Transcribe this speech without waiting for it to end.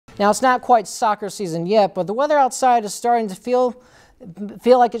Now, it's not quite soccer season yet, but the weather outside is starting to feel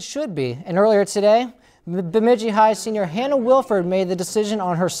like it should be. And earlier today, Bemidji High senior Hannah Willford made the decision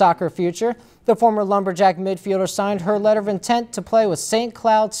on her soccer future. The former Lumberjack midfielder signed her letter of intent to play with St.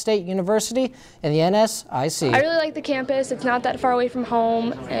 Cloud State University in the NSIC. I really like the campus. It's not that far away from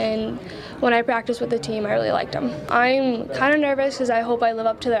home, and when I practice with the team, I really liked them. I'm kind of nervous because I hope I live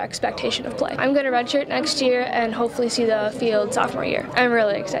up to their expectation of play. I'm going to redshirt next year and hopefully see the field sophomore year. I'm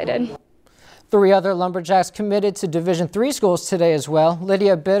really excited. 3 other Lumberjacks committed to Division III schools today as well.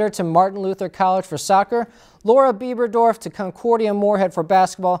 Lydia Bitter to Martin Luther College for soccer, Laura Bieberdorf to Concordia Moorhead for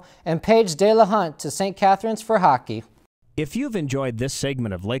basketball, and Paige De La Hunt to St. Catherine's for hockey. If you've enjoyed this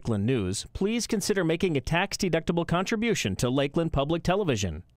segment of Lakeland News, please consider making a tax-deductible contribution to Lakeland Public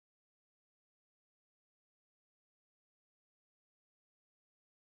Television.